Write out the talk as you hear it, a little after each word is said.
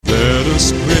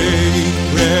us break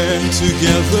bread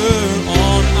together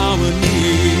on our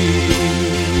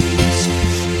knees.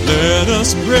 Let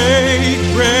us break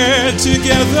bread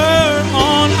together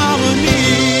on our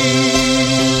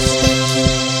knees.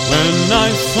 When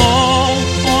I fall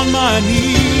on my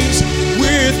knees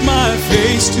with my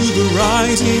face to the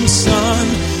rising sun,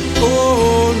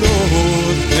 oh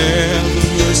Lord, have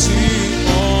mercy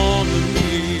on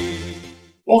me.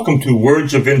 Welcome to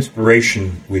Words of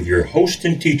Inspiration with your host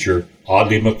and teacher,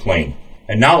 Audley McLean.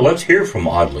 And now let's hear from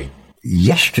Audley.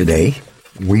 Yesterday,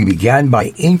 we began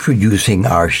by introducing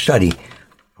our study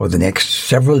for the next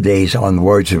several days on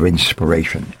Words of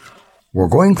Inspiration. We're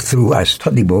going through a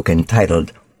study book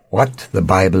entitled What the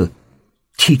Bible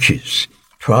Teaches.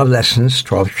 12 lessons,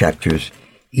 12 chapters,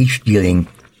 each dealing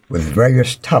with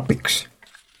various topics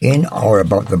in or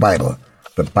about the Bible.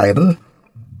 The Bible,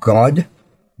 God,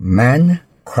 man,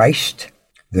 Christ,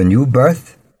 the new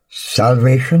birth,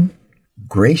 salvation,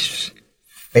 grace,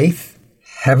 faith,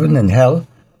 heaven and hell,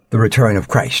 the return of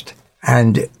Christ.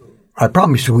 And I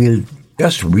promise we'll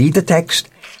just read the text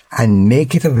and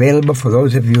make it available for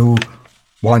those of you who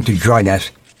want to join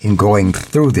us in going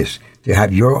through this, to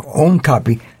have your own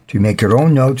copy, to make your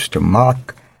own notes, to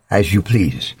mark as you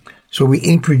please. So we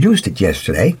introduced it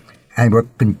yesterday, and we're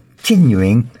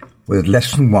continuing with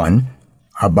lesson 1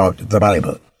 about the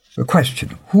Bible. The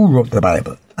question, who wrote the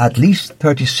Bible? At least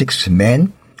 36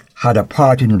 men had a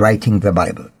part in writing the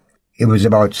Bible. It was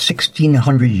about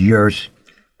 1,600 years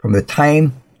from the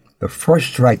time the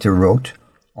first writer wrote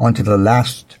until the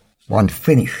last one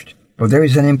finished. But there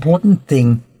is an important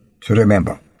thing to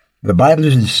remember. The Bible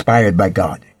is inspired by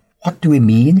God. What do we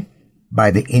mean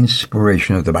by the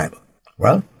inspiration of the Bible?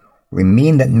 Well, we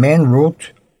mean that men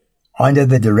wrote under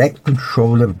the direct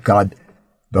control of God,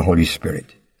 the Holy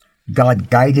Spirit. God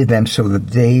guided them so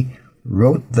that they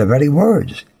wrote the very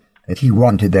words that He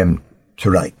wanted them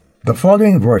to write. The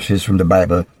following verses from the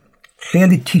Bible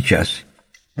clearly teach us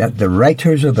that the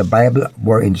writers of the Bible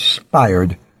were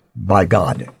inspired by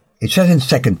God. It says in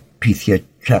 2 Peter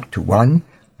chapter 1,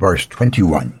 verse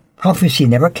 21, prophecy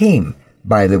never came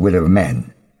by the will of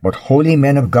man, but holy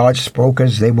men of God spoke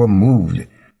as they were moved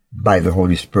by the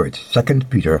Holy Spirit. 2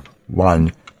 Peter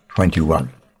 1:21.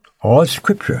 All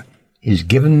Scripture is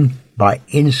given by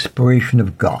inspiration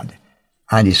of God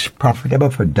and is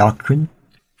profitable for doctrine,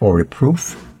 for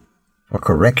reproof, for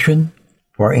correction,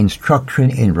 for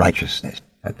instruction in righteousness,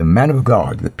 that the man of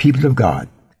God, the people of God,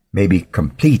 may be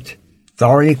complete,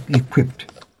 thoroughly equipped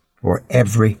for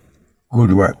every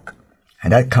good work.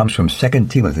 And that comes from 2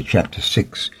 Timothy chapter 3,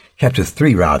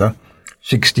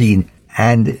 16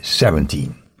 and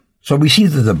 17. So we see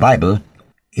that the Bible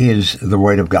is the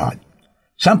Word of God.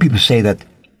 Some people say that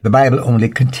the Bible only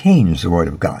contains the Word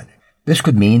of God. This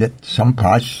could mean that some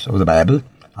parts of the Bible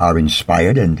are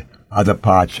inspired and other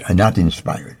parts are not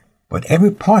inspired. But every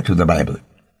part of the Bible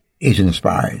is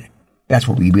inspired. That's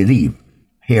what we believe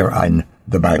here on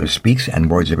The Bible Speaks and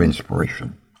Words of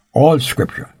Inspiration. All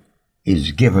Scripture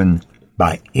is given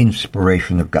by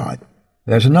inspiration of God.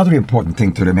 There's another important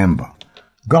thing to remember.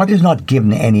 God has not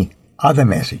given any other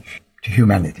message to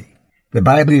humanity. The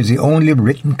Bible is the only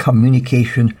written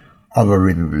communication of a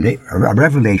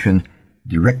revelation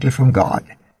directly from God.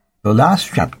 The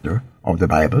last chapter of the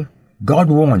Bible, God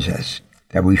warns us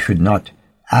that we should not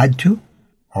add to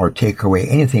or take away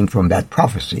anything from that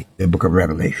prophecy, the book of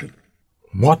Revelation.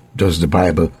 What does the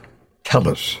Bible tell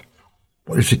us?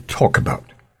 What does it talk about?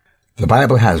 The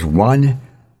Bible has one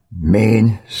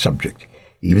main subject.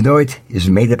 Even though it is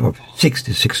made up of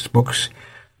 66 books,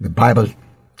 the Bible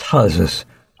tells us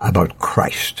about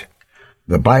Christ.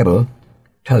 The Bible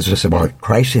tells us about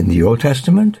Christ in the Old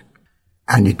Testament,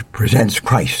 and it presents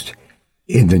Christ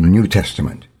in the New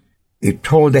Testament. It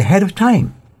told ahead of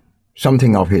time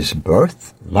something of His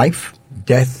birth, life,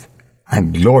 death,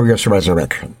 and glorious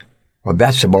resurrection. Well,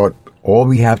 that's about all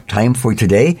we have time for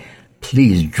today.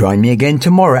 Please join me again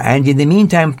tomorrow, and in the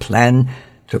meantime, plan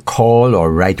to call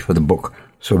or write for the book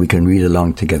so we can read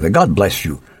along together. God bless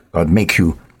you. God make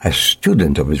you a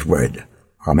student of His Word.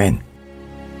 Amen.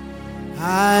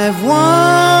 I've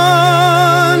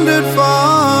wandered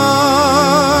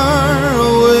far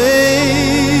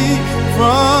away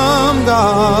from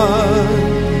God.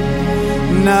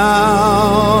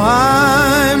 Now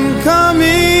I'm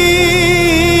coming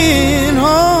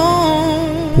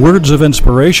home. Words of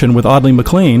Inspiration with Audley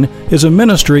McLean is a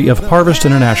ministry of Harvest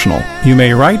International. You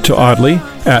may write to Audley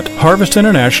at Harvest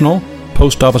International,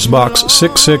 Post Office Box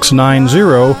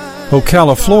 6690,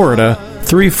 Ocala, Florida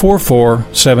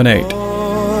 34478.